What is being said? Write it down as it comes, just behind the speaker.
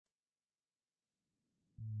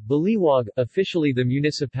Baliuag, officially the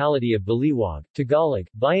municipality of Baliuag, Tagalog,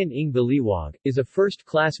 Bayan ng Baliuag, is a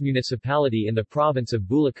first-class municipality in the province of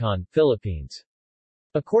Bulacan, Philippines.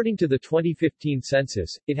 According to the 2015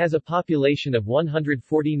 census, it has a population of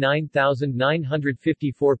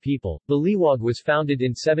 149,954 people. Baliuag was founded in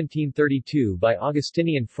 1732 by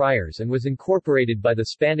Augustinian friars and was incorporated by the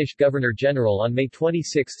Spanish Governor-General on May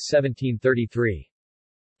 26, 1733.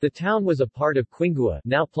 The town was a part of Quingua,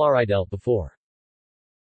 now Plaridel before.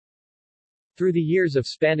 Through the years of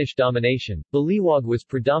Spanish domination, Baliuag was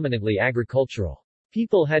predominantly agricultural.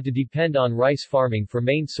 People had to depend on rice farming for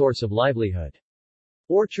main source of livelihood.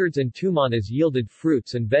 Orchards and tumanas yielded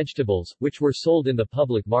fruits and vegetables, which were sold in the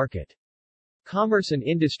public market. Commerce and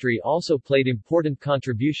industry also played important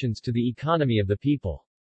contributions to the economy of the people.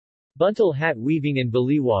 Buntal hat weaving in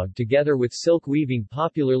Baliuag together with silk weaving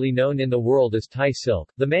popularly known in the world as Thai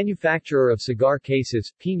silk, the manufacturer of cigar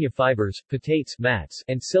cases, piña fibers, patates, mats,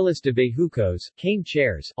 and sillas de bejucos, cane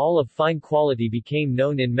chairs, all of fine quality became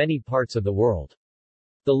known in many parts of the world.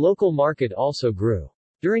 The local market also grew.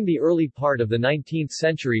 During the early part of the 19th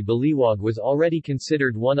century, Baliuag was already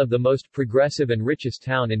considered one of the most progressive and richest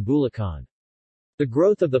town in Bulacan. The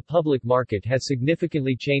growth of the public market has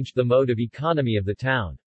significantly changed the mode of economy of the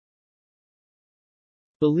town.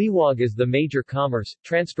 Baliuag is the major commerce,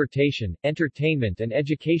 transportation, entertainment and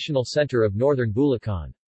educational center of northern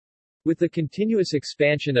Bulacan. With the continuous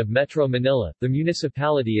expansion of Metro Manila, the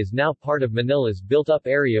municipality is now part of Manila's built-up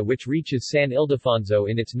area which reaches San Ildefonso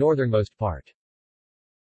in its northernmost part.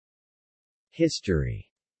 History.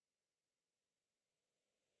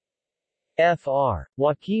 Fr.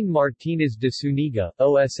 Joaquin Martinez de Zuniga,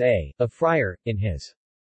 OSA, a friar, in his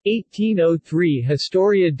 1803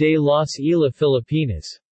 Historia de las Islas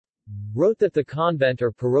Filipinas, wrote that the convent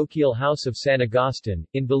or parochial house of San Agustin,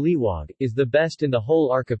 in Baliuag, is the best in the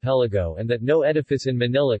whole archipelago and that no edifice in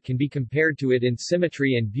Manila can be compared to it in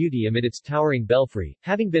symmetry and beauty amid its towering belfry,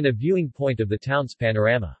 having been a viewing point of the town's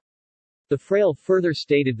panorama. The fraile further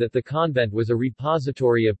stated that the convent was a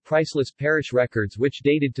repository of priceless parish records which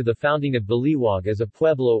dated to the founding of Baliuag as a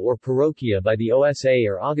pueblo or parroquia by the OSA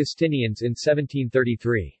or Augustinians in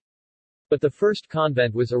 1733. But the first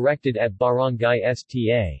convent was erected at Barangay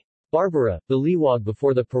Sta. Barbara, Baliuag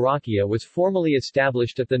before the parroquia was formally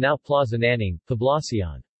established at the now Plaza Naning,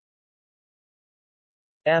 Poblacion.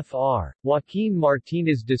 Fr. Joaquin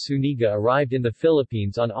Martinez de Zuniga arrived in the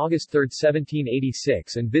Philippines on August 3,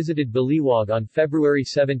 1786 and visited Baliuag on February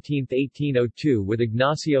 17, 1802 with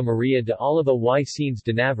Ignacio Maria de Oliva y Sines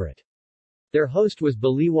de Navarrete. Their host was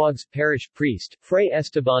Baliuag's parish priest, Fray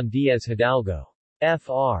Esteban Diaz Hidalgo.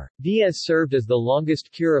 Fr. Diaz served as the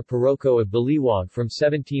longest cura parroco of Baliuag from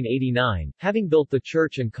 1789, having built the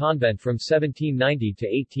church and convent from 1790 to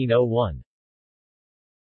 1801.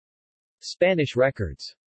 Spanish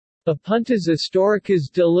records. Apuntes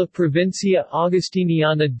históricas de la provincia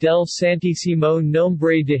agustiniana del Santísimo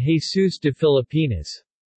Nombre de Jesús de Filipinas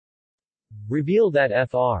reveal that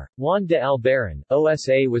Fr. Juan de Albaran,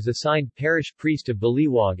 OSA was assigned parish priest of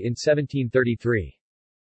Baliuag in 1733.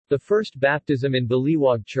 The first baptism in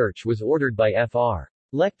Baliuag Church was ordered by Fr.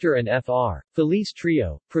 Lector and Fr. Feliz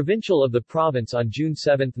Trio, provincial of the province on June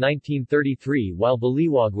 7, 1933 while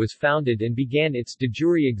Baliuag was founded and began its de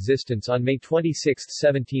jure existence on May 26,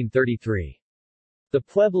 1733. The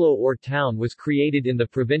pueblo or town was created in the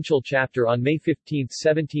provincial chapter on May 15,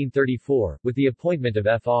 1734, with the appointment of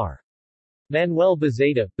Fr. Manuel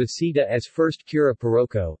Bazeta, Basita as first cura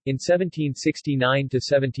parroco. In 1769 to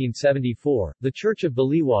 1774, the Church of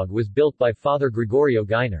Baliuag was built by Father Gregorio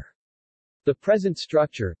Gainer. The present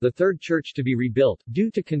structure, the third church to be rebuilt, due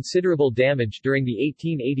to considerable damage during the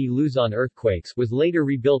 1880 Luzon earthquakes, was later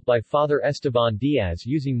rebuilt by Father Esteban Diaz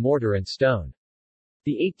using mortar and stone.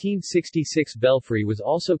 The 1866 belfry was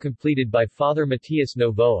also completed by Father Matias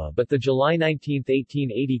Novoa but the July 19,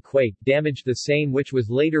 1880 quake damaged the same which was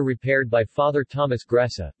later repaired by Father Thomas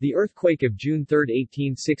Gressa. The earthquake of June 3,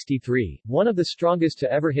 1863, one of the strongest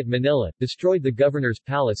to ever hit Manila, destroyed the governor's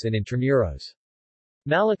palace in Intramuros.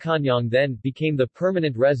 Malacañang then became the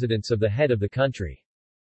permanent residence of the head of the country.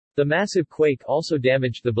 The massive quake also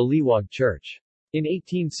damaged the Baliuag Church. In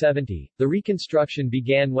 1870, the reconstruction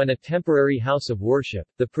began when a temporary house of worship,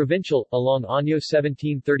 the Provincial, along Año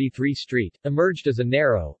 1733 Street, emerged as a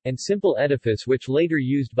narrow and simple edifice which later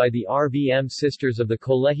used by the RVM Sisters of the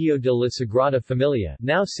Colegio de la Sagrada Familia,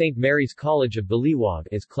 now St. Mary's College of Baliuag,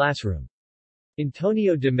 as classroom.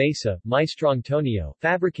 Antonio de Mesa, Maestro Antonio,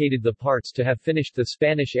 fabricated the parts to have finished the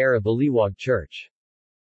Spanish-era Baliuag Church.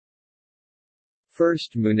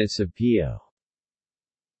 First Municipio.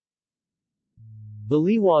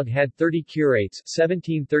 Baliuag had 30 curates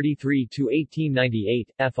 1733–1898,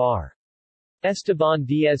 Fr. Esteban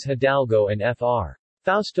Diaz Hidalgo and Fr.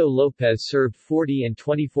 Fausto López served 40 and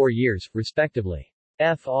 24 years, respectively.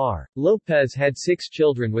 Fr. López had 6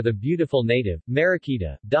 children with a beautiful native,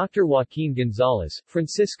 Mariquita, Dr. Joaquin González,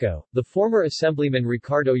 Francisco, the former Assemblyman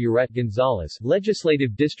Ricardo Uret González,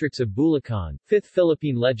 legislative districts of Bulacan, 5th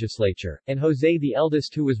Philippine Legislature, and José the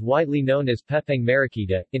eldest, who was widely known as Pepeng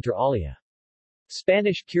Mariquita, inter alia.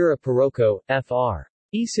 Spanish cura parroco, Fr.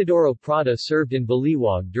 Isidoro Prada served in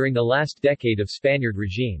Baliuag during the last decade of Spaniard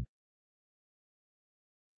regime.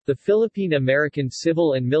 The Philippine-American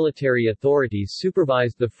civil and military authorities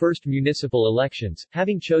supervised the first municipal elections,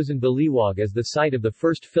 having chosen Baliuag as the site of the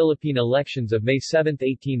first Philippine elections of May 7,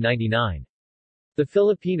 1899. The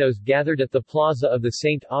Filipinos gathered at the plaza of the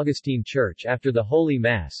St. Augustine Church after the Holy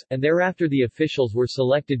Mass, and thereafter the officials were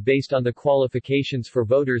selected based on the qualifications for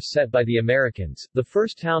voters set by the Americans. The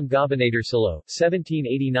first town gobernadorcillo,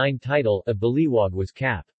 1789 title, of Baliuag was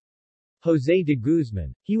Cap. José de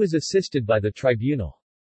Guzman. He was assisted by the tribunal.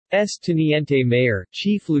 Teniente Mayor,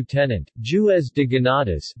 Chief Lieutenant, Juez de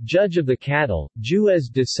Ganadas, Judge of the Cattle, Juez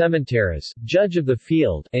de Cementeras, Judge of the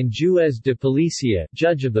Field, and Juez de Policia,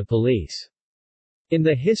 Judge of the Police. In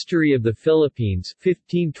the history of the Philippines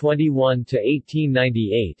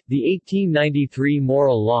 1521–1898, the 1893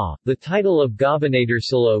 Moral Law, the title of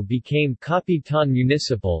Gobernadorcillo became Capitan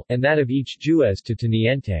Municipal, and that of each Juez to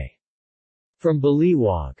Teniente. From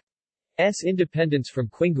Baliuag. Independence from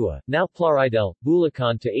Quingua, now Plaridel,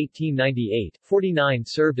 Bulacan to 1898, 49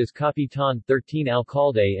 served as Capitan, 13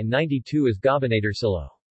 Alcalde and 92 as Gobernadorcillo.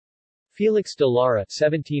 Felix de Lara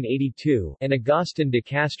 1782 and Agustin de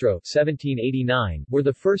Castro 1789 were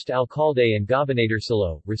the first Alcalde and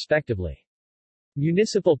Gobernadorcillo, respectively.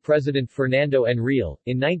 Municipal President Fernando Enrile,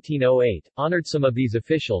 in 1908, honored some of these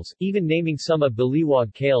officials, even naming some of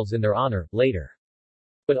Baliuag Cales in their honor, later.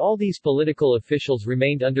 But all these political officials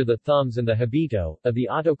remained under the thumbs and the habito of the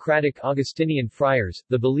autocratic Augustinian friars,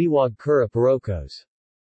 the Baliuag cura parrocos.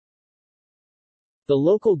 The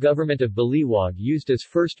local government of Baliuag used as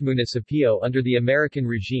first municipio under the American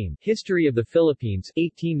regime. History of the Philippines,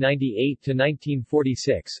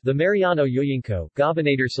 1898–1946. The Mariano Yoyinco,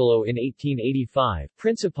 Gobernadorcillo in 1885,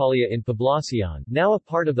 Principalia in Poblacion, now a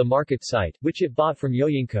part of the market site, which it bought from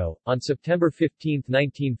Yoyinco. On September 15,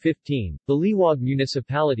 1915, Baliuag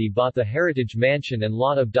Municipality bought the Heritage Mansion and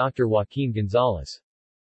lot of Dr. Joaquin González.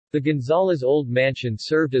 The González Old Mansion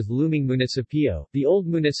served as Luming Municipio, the old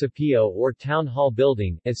municipio or town hall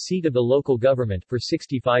building, as seat of the local government for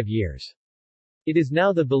 65 years. It is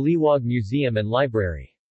now the Baliuag Museum and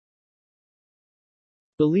Library.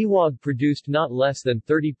 Baliuag produced not less than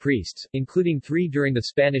 30 priests, including 3 during the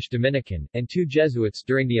Spanish Dominican, and 2 Jesuits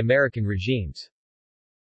during the American regimes.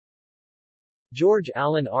 George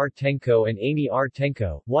Allen R. Tenco and Amy R.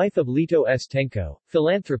 Tenco, wife of Lito S. Tenco,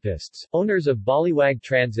 philanthropists, owners of Baliuag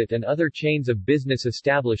Transit and other chains of business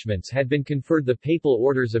establishments, had been conferred the Papal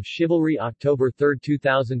Orders of Chivalry October 3,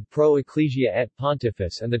 2000 Pro Ecclesia et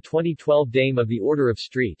Pontifex and the 2012 Dame of the Order of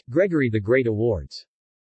St. Gregory the Great Awards.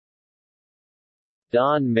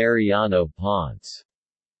 Don Mariano Ponce.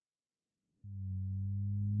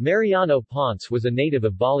 Mariano Ponce was a native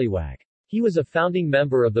of Baliuag. He was a founding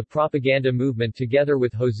member of the propaganda movement together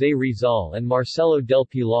with José Rizal and Marcelo del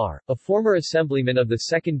Pilar, a former assemblyman of the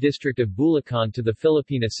 2nd District of Bulacan to the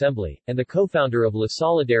Philippine Assembly, and the co-founder of La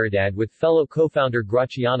Solidaridad with fellow co-founder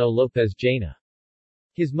Graciano López Jaena.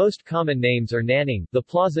 His most common names are Naning, the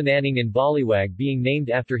Plaza Naning in Baliuag being named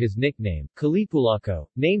after his nickname, Kalipulaco,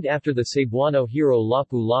 named after the Cebuano hero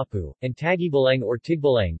Lapu-Lapu, and Tagibalang or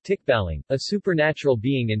Tigbalang, Tikbalang, a supernatural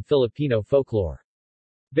being in Filipino folklore.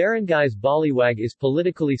 Barangays. Baliuag is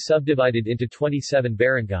politically subdivided into 27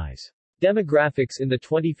 barangays. Demographics. In the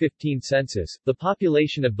 2015 census, the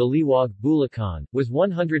population of Baliuag, Bulacan, was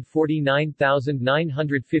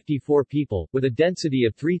 149,954 people, with a density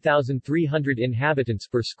of 3,300 inhabitants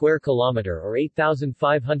per square kilometer or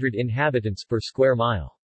 8,500 inhabitants per square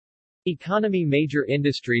mile. Economy. Major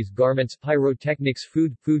industries: garments, pyrotechnics,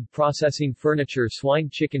 food processing, furniture, swine,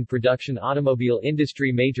 chicken production, automobile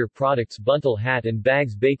industry. Major products: buntal hat and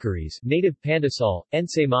bags, bakeries, native pandesal,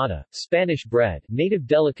 ensaimada, Spanish bread, native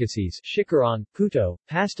delicacies, chicharon, puto,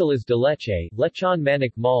 pasteles de leche, lechon,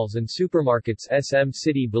 manok. Malls and supermarkets: SM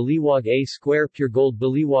City, Baliuag A Square, Pure Gold,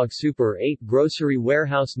 Baliuag Super 8, Grocery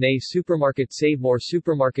Warehouse, Nay Supermarket, Save More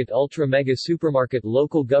Supermarket, Ultra Mega Supermarket.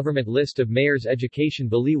 Local government list of mayors. Education.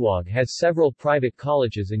 Baliuag has several private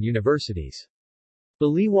colleges and universities.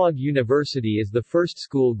 Baliuag University is the first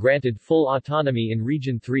school granted full autonomy in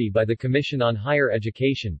Region 3 by the Commission on Higher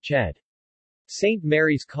Education (CHED). St.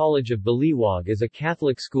 Mary's College of Baliuag is a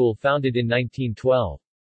Catholic school founded in 1912.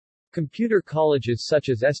 Computer colleges such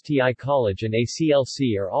as STI College and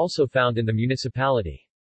ACLC are also found in the municipality.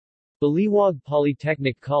 Baliuag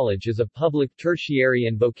Polytechnic College is a public tertiary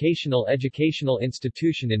and vocational educational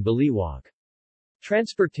institution in Baliuag.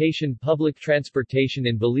 Public transportation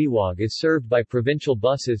in Baliuag is served by provincial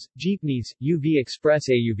buses, jeepneys, UV Express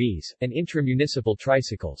AUVs, and intra-municipal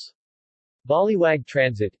tricycles. Baliuag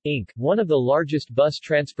Transit, Inc., one of the largest bus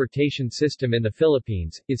transportation system in the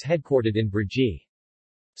Philippines, is headquartered in Brgy,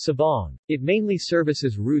 Sabong. It mainly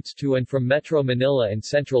services routes to and from Metro Manila and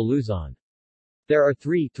Central Luzon. There are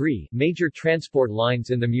three major transport lines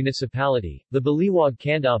in the municipality: the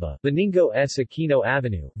Baliuag-Candaba, Benigno S. Aquino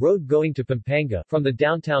Avenue, road going to Pampanga, from the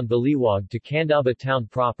downtown Baliuag to Candaba town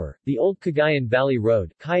proper, the Old Cagayan Valley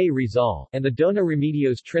Road, Calle Rizal, and the Dona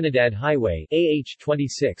Remedios Trinidad Highway,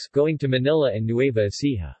 AH-26, going to Manila and Nueva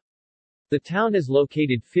Ecija. The town is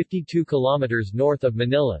located 52 kilometers north of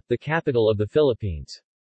Manila, the capital of the Philippines.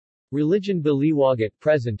 Religion: Baliuag at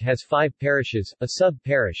present has 5 parishes, a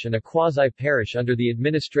sub-parish and a quasi-parish under the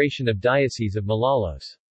administration of Diocese of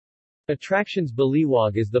Malolos. Attractions: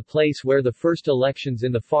 Baliuag is the place where the first elections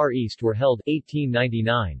in the Far East were held,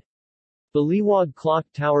 1899. Baliuag Clock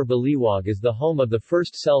Tower: Baliuag is the home of the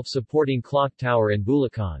first self-supporting clock tower in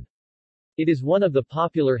Bulacan. It is one of the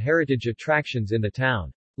popular heritage attractions in the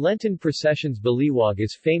town. Lenten processions: Baliuag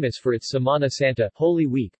is famous for its Semana Santa Holy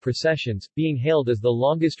Week processions, being hailed as the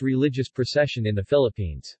longest religious procession in the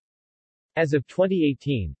Philippines. As of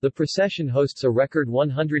 2018, the procession hosts a record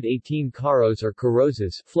 118 carros or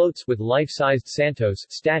carrozas floats with life-sized santos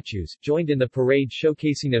statues joined in the parade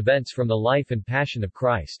showcasing events from the life and passion of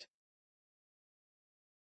Christ.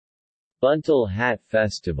 Buntal Hat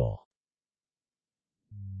Festival.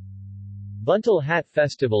 Buntal Hat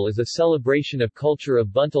Festival is a celebration of culture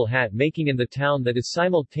of buntal hat making in the town that is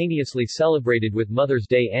simultaneously celebrated with Mother's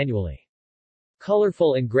Day annually.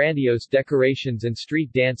 Colorful and grandiose decorations and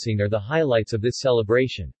street dancing are the highlights of this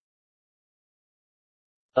celebration.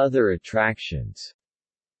 Other attractions: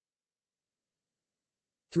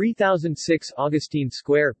 3006 Augustine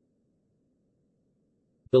Square,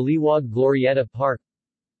 Baliuag Glorieta Park,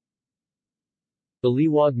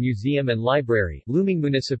 Baliuag Museum and Library, Lumang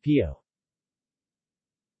Municipio,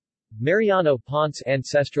 Mariano Ponce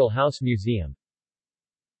Ancestral House Museum,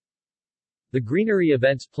 the Greenery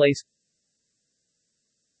Events Place,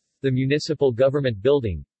 the Municipal Government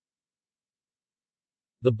Building,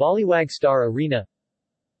 the Baliuag Star Arena,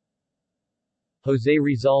 Jose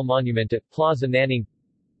Rizal Monument at Plaza Naning,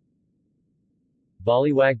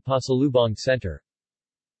 Baliuag Pasalubong Center,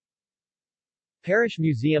 Parish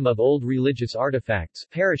Museum of Old Religious Artifacts,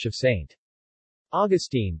 Parish of St.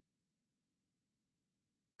 Augustine,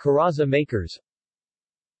 Caraza Makers,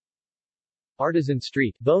 Artisan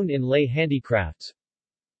Street, Bone Inlay Handicrafts,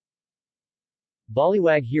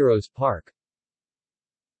 Baliuag Heroes Park,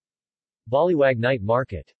 Baliuag Night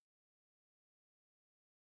Market.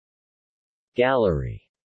 Gallery.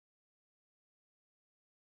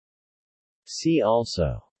 See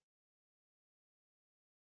also.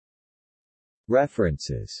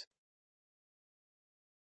 References.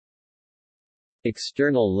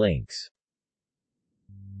 External links.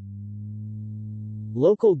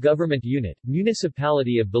 Local Government Unit,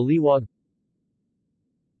 Municipality of Baliuag,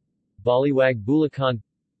 Baliuag Bulacan,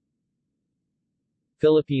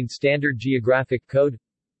 Philippine Standard Geographic Code,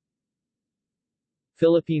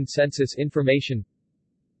 Philippine Census Information,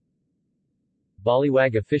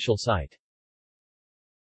 Baliuag official site.